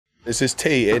This is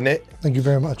tea, isn't it? Thank you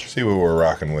very much. See what we're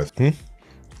rocking with.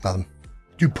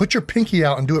 Dude, put your pinky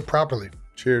out and do it properly.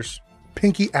 Cheers.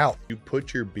 Pinky out. You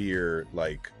put your beer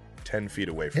like 10 feet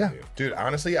away from Yeah. you. Dude,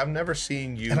 honestly, I've never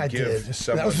seen you And I give did.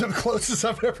 someone... That was the closest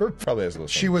I've ever. Probably has a little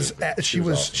She was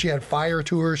awesome. she had fire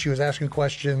to her. She was asking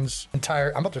questions.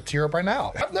 I'm about to tear up right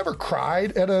now. I've never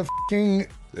cried at a fucking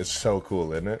It's so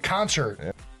cool, isn't it? concert.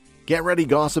 Yeah. Get ready,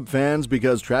 gossip fans,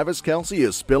 because Travis Kelce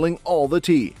is spilling all the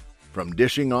tea. From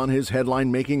dishing on his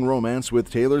headline-making romance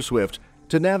with Taylor Swift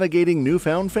to navigating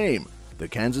newfound fame, the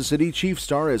Kansas City Chiefs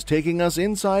star is taking us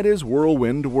inside his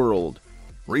whirlwind world.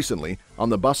 Recently, on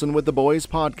the Bussin' with the Boys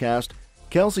podcast,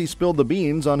 Kelce spilled the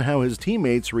beans on how his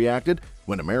teammates reacted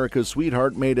when America's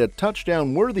sweetheart made a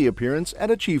touchdown-worthy appearance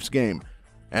at a Chiefs game.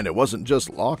 And it wasn't just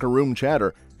locker room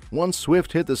chatter. Once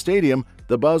Swift hit the stadium,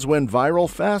 the buzz went viral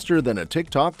faster than a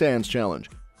TikTok dance challenge.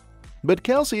 But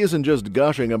Kelce isn't just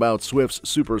gushing about Swift's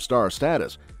superstar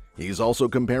status. He's also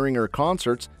comparing her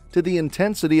concerts to the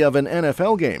intensity of an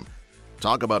NFL game.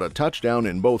 Talk about a touchdown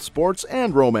in both sports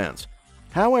and romance.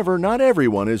 However, not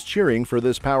everyone is cheering for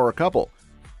this power couple.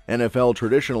 NFL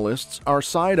traditionalists are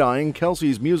side-eyeing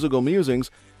Kelce's musical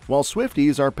musings, while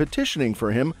Swifties are petitioning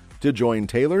for him to join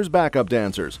Taylor's backup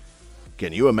dancers.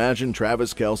 Can you imagine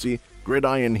Travis Kelce,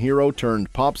 gridiron hero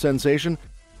turned pop sensation?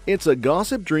 It's a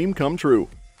gossip dream come true.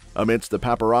 Amidst the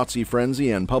paparazzi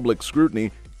frenzy and public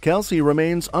scrutiny, Kelce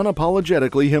remains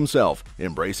unapologetically himself,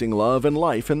 embracing love and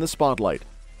life in the spotlight.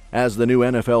 As the new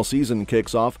NFL season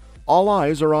kicks off, all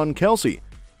eyes are on Kelce.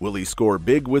 Will he score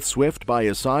big with Swift by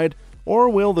his side, or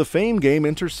will the fame game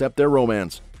intercept their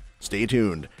romance? Stay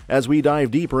tuned as we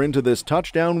dive deeper into this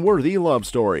touchdown-worthy love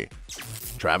story.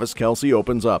 Travis Kelce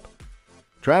opens up.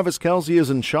 Travis Kelce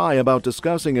isn't shy about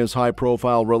discussing his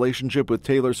high-profile relationship with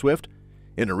Taylor Swift.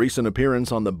 In a recent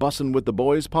appearance on the Bussin' with the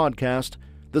Boys podcast,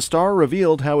 the star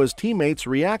revealed how his teammates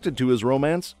reacted to his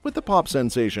romance with the pop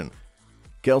sensation.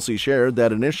 Kelce shared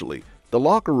that initially, the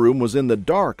locker room was in the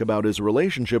dark about his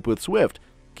relationship with Swift,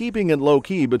 keeping it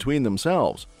low-key between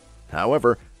themselves.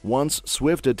 However, once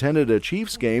Swift attended a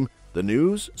Chiefs game, the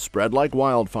news spread like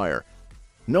wildfire.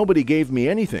 "Nobody gave me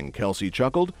anything," Kelce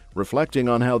chuckled, reflecting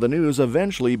on how the news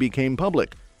eventually became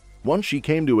public. Once she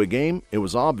came to a game, it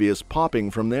was obvious popping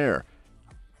from there.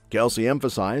 Kelce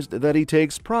emphasized that he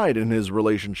takes pride in his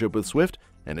relationship with Swift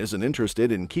and isn't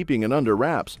interested in keeping it under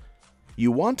wraps.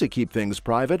 "You want to keep things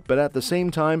private, but at the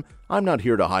same time, I'm not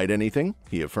here to hide anything,"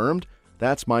 he affirmed.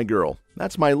 "That's my girl.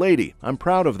 That's my lady. I'm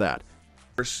proud of that."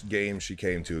 First game she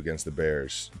came to against the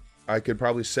Bears, I could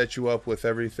probably set you up with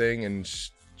everything, and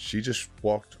she just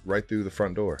walked right through the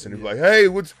front door. And he'd be like, "Hey,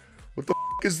 what the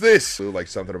is this?" So like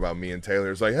something about me and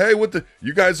Taylor. It's like, "Hey,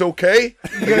 you guys okay?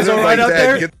 You guys all right out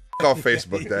there? Get the off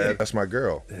Facebook, Dad. That's my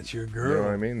girl. That's your girl. You know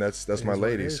what I mean? That's my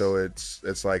lady." So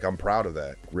it's like I'm proud of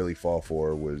that. Really fall for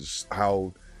her was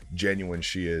how genuine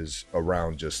she is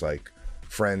around just like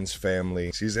friends, family.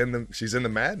 She's in the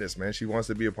madness, man. She wants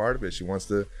to be a part of it. She wants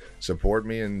to support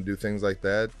me and do things like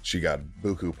that. She got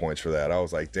buku points for that. I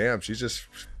was like, damn,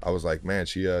 I was like, man,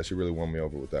 she really won me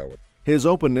over with that one. His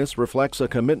openness reflects a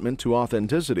commitment to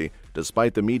authenticity,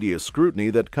 despite the media's scrutiny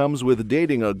that comes with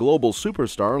dating a global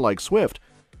superstar like Swift.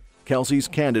 Kelce's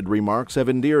candid remarks have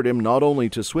endeared him not only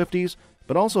to Swifties,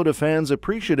 but also to fans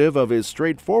appreciative of his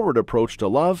straightforward approach to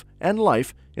love and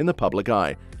life in the public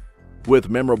eye.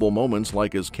 With memorable moments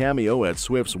like his cameo at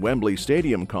Swift's Wembley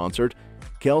Stadium concert,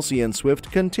 Kelce and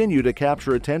Swift continue to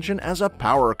capture attention as a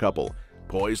power couple,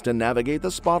 poised to navigate the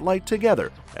spotlight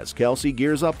together as Kelce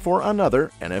gears up for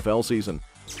another NFL season.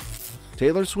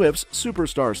 Taylor Swift's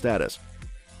superstar status.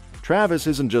 Travis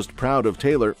isn't just proud of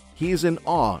Taylor, he's in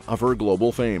awe of her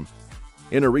global fame.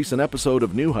 In a recent episode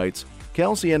of New Heights,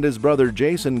 Kelce and his brother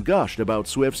Jason gushed about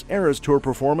Swift's Eras Tour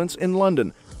performance in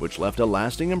London, which left a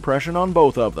lasting impression on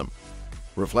both of them.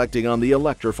 Reflecting on the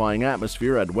electrifying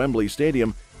atmosphere at Wembley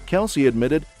Stadium, Kelce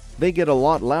admitted they get a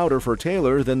lot louder for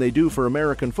Taylor than they do for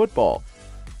American football.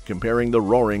 Comparing the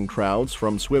roaring crowds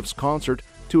from Swift's concert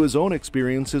to his own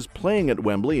experiences playing at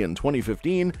Wembley in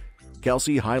 2015,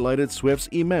 Kelce highlighted Swift's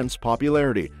immense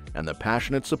popularity and the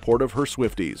passionate support of her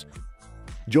Swifties.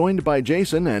 Joined by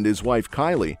Jason and his wife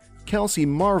Kylie, Kelce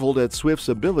marveled at Swift's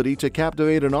ability to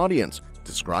captivate an audience,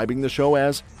 describing the show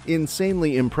as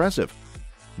insanely impressive.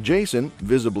 Jason,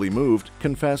 visibly moved,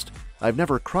 confessed, "I've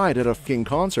never cried at a f***ing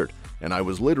concert, and I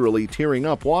was literally tearing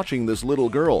up watching this little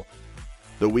girl."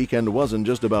 The weekend wasn't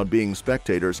just about being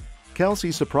spectators.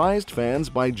 Kelce surprised fans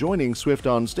by joining Swift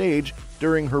on stage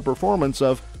during her performance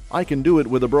of "I Can Do It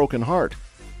With a Broken Heart."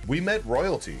 We met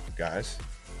royalty, guys.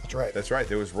 That's right. That's right.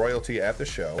 There was royalty at the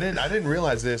show. I didn't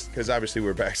realize this because obviously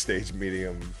we're backstage meeting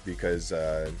him because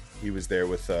he was there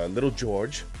with little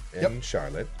George and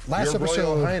Charlotte. Last Your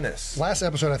episode, Royal Highness. Last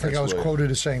episode, I think Prince I was William.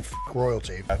 quoted as saying "F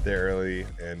royalty." Got there early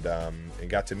and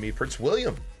got to meet Prince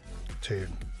William. Dude,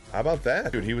 How about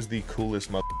that? Dude, he was the coolest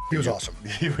mother. he was awesome.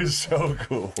 He was so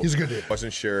cool. He's a good dude.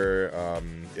 Wasn't sure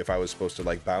if I was supposed to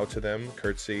like bow to them,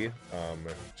 curtsy,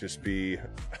 just be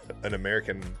an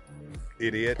American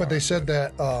idiot. But they said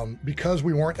that because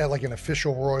we weren't at like an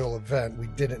official royal event, we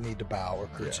didn't need to bow or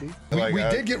curtsy. Like, We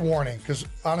did get warning because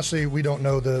honestly, we don't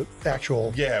know the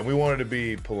actual. Yeah, we wanted to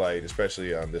be polite,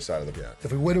 especially on this side of the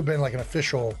If we would have been like an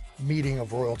official meeting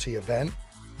of royalty event,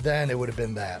 then it would have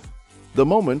been that. The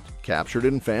moment, captured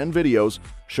in fan videos,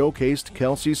 showcased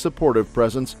Kelce's supportive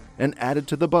presence and added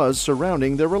to the buzz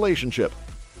surrounding their relationship.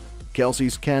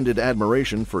 Kelce's candid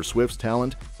admiration for Swift's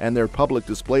talent and their public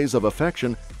displays of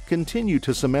affection continue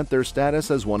to cement their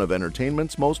status as one of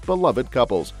entertainment's most beloved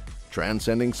couples,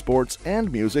 transcending sports and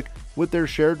music with their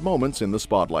shared moments in the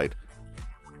spotlight.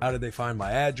 How did they find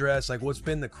my address? Like, what's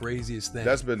been the craziest thing?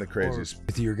 That's been the craziest.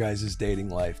 With your guys' dating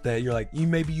life that you're like,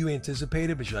 maybe you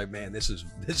anticipated, but you're like, man, this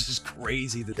is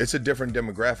crazy. It's a different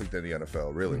demographic than the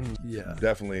NFL, really. Yeah.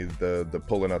 Definitely the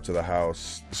pulling up to the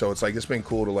house. So it's like it's been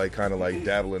cool to like kind of like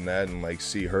dabble in that and like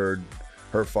see her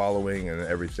following and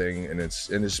everything, and it's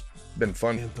been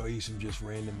fun. And throw you some just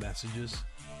random messages.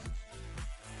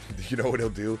 You know what he'll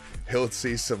do? He'll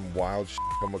see some wild shit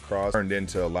come across, turned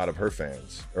into a lot of her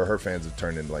fans, or her fans have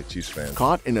turned into like Chiefs fans.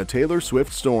 Caught in a Taylor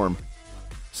Swift storm.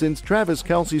 Since Travis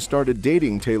Kelce started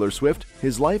dating Taylor Swift,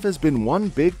 his life has been one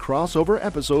big crossover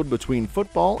episode between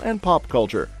football and pop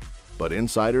culture. But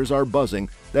insiders are buzzing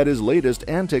that his latest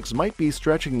antics might be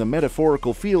stretching the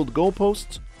metaphorical field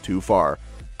goalposts too far.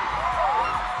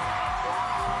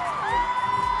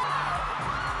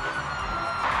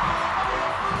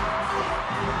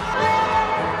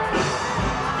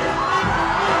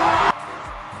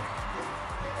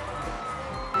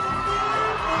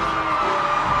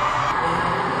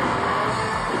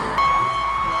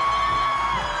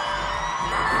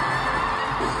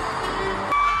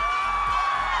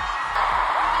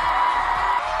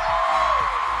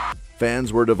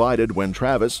 Fans were divided when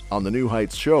Travis, on the New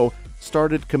Heights show,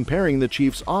 started comparing the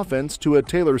Chiefs' offense to a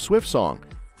Taylor Swift song.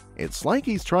 It's like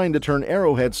he's trying to turn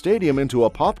Arrowhead Stadium into a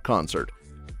pop concert.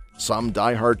 Some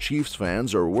diehard Chiefs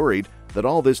fans are worried that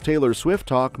all this Taylor Swift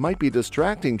talk might be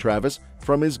distracting Travis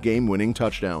from his game-winning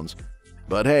touchdowns.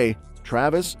 But hey,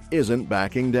 Travis isn't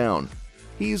backing down.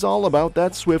 He's all about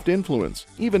that Swift influence,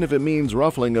 even if it means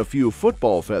ruffling a few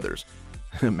football feathers.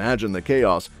 Imagine the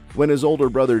chaos when his older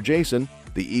brother Jason,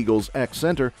 the Eagles'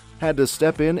 ex-center, had to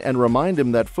step in and remind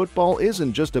him that football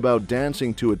isn't just about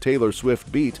dancing to a Taylor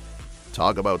Swift beat.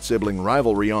 Talk about sibling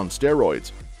rivalry on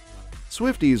steroids.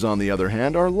 Swifties, on the other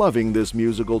hand, are loving this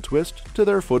musical twist to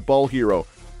their football hero.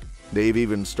 They've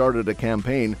even started a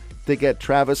campaign to get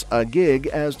Travis a gig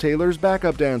as Taylor's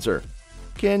backup dancer.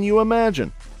 Can you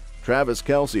imagine? Travis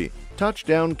Kelce,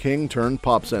 touchdown king turned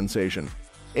pop sensation.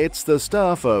 It's the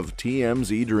stuff of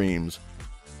TMZ dreams.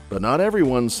 But not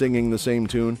everyone's singing the same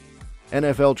tune.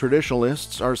 NFL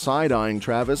traditionalists are side-eyeing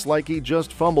Travis like he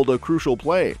just fumbled a crucial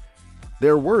play.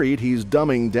 They're worried he's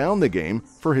dumbing down the game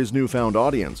for his newfound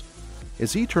audience.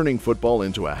 Is he turning football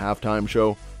into a halftime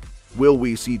show? Will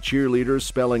we see cheerleaders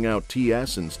spelling out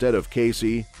TS instead of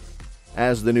KC?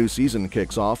 As the new season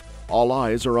kicks off, all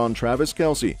eyes are on Travis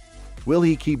Kelce. Will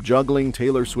he keep juggling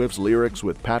Taylor Swift's lyrics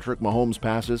with Patrick Mahomes'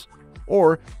 passes?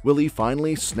 Or will he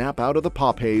finally snap out of the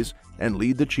pop haze and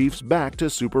lead the Chiefs back to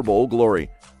Super Bowl glory?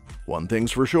 One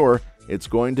thing's for sure, it's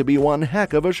going to be one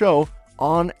heck of a show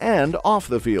on and off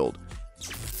the field.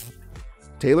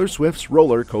 Taylor Swift's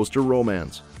roller coaster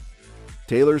romance.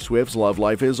 Taylor Swift's love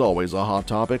life is always a hot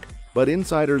topic, but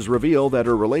insiders reveal that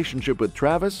her relationship with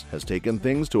Travis has taken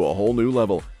things to a whole new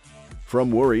level.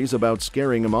 From worries about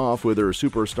scaring him off with her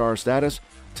superstar status,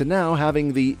 to now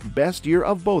having the best year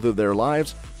of both of their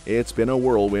lives, it's been a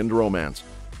whirlwind romance.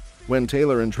 When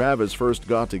Taylor and Travis first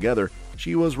got together,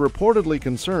 she was reportedly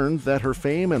concerned that her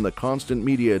fame and the constant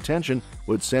media attention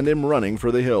would send him running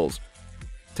for the hills.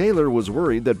 Taylor was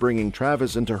worried that bringing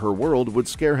Travis into her world would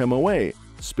scare him away,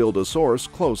 spilled a source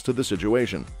close to the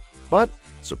situation. But,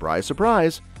 surprise,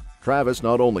 surprise, Travis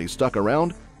not only stuck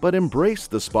around, but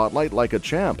embraced the spotlight like a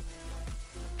champ.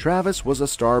 Travis was a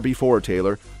star before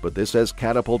Taylor, but this has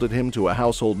catapulted him to a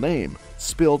household name,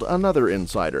 spilled another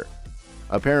insider.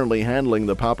 Apparently handling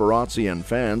the paparazzi and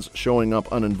fans showing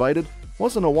up uninvited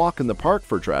wasn't a walk in the park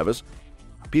for Travis.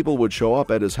 People would show up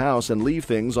at his house and leave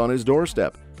things on his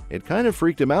doorstep. It kind of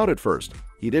freaked him out at first.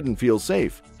 He didn't feel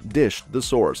safe, dished the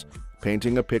source.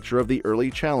 painting a picture of the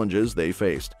early challenges they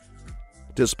faced.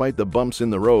 Despite the bumps in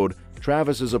the road,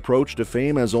 Travis's approach to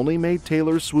fame has only made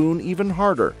Taylor swoon even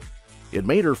harder. It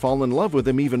made her fall in love with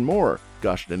him even more,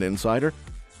 gushed an insider.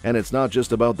 And it's not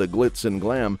just about the glitz and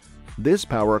glam. This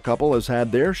power couple has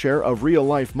had their share of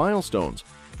real-life milestones,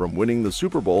 from winning the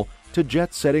Super Bowl to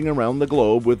jet-setting around the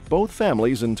globe with both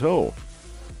families in tow.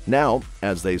 Now,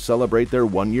 as they celebrate their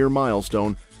one-year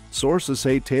milestone, sources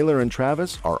say Taylor and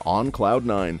Travis are on cloud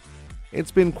nine.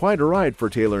 It's been quite a ride for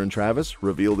Taylor and Travis,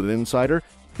 revealed an insider,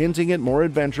 hinting at more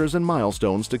adventures and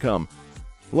milestones to come.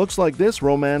 Looks like this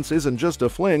romance isn't just a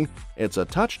fling, it's a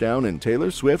touchdown in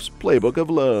Taylor Swift's playbook of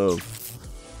love.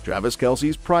 Travis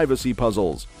Kelce's privacy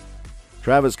puzzles.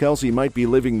 Travis Kelce might be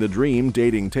living the dream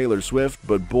dating Taylor Swift,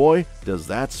 but boy, does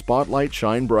that spotlight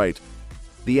shine bright.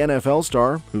 The NFL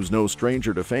star, who's no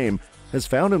stranger to fame, has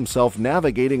found himself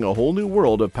navigating a whole new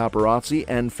world of paparazzi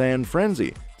and fan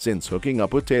frenzy since hooking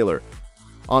up with Taylor.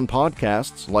 On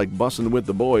podcasts like Bussin' with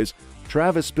the Boys,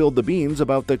 Travis spilled the beans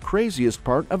about the craziest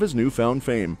part of his newfound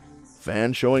fame: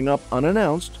 fans showing up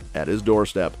unannounced at his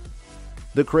doorstep.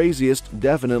 The craziest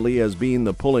definitely has been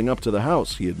the pulling up to the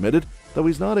house, he admitted, though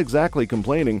he's not exactly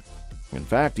complaining. In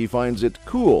fact, he finds it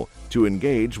cool to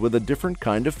engage with a different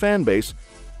kind of fan base,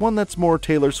 one that's more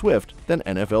Taylor Swift than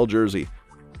NFL jersey.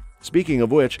 Speaking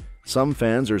of which, some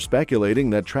fans are speculating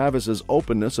that Travis's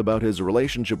openness about his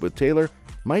relationship with Taylor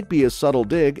might be a subtle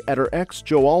dig at her ex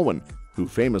Joe Alwyn, who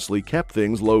famously kept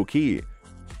things low-key.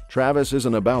 Travis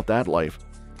isn't about that life.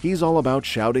 He's all about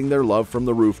shouting their love from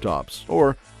the rooftops,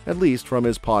 or at least from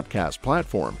his podcast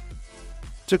platform.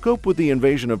 To cope with the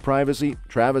invasion of privacy,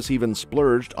 Travis even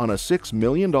splurged on a $6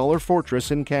 million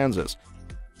fortress in Kansas.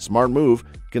 Smart move,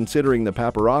 considering the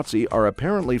paparazzi are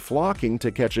apparently flocking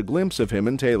to catch a glimpse of him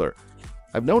and Taylor.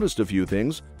 "I've noticed a few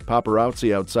things.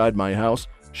 Paparazzi outside my house,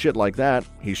 shit like that,"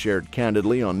 he shared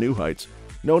candidly on New Heights,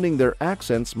 noting their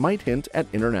accents might hint at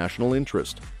international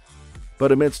interest.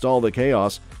 But amidst all the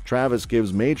chaos, Travis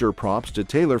gives major props to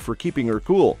Taylor for keeping her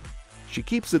cool. "She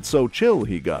keeps it so chill,"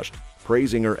 he gushed,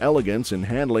 praising her elegance in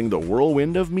handling the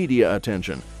whirlwind of media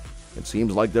attention. It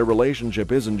seems like their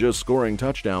relationship isn't just scoring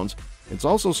touchdowns, it's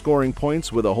also scoring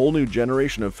points with a whole new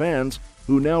generation of fans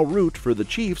who now root for the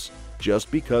Chiefs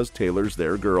just because Taylor's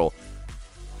their girl.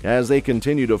 As they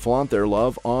continue to flaunt their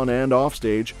love on and off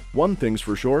stage, one thing's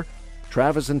for sure: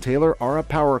 Travis and Taylor are a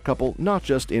power couple not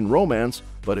just in romance,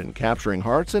 but in capturing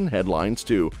hearts and headlines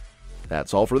too.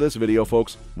 That's all for this video,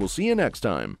 folks. We'll see you next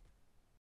time.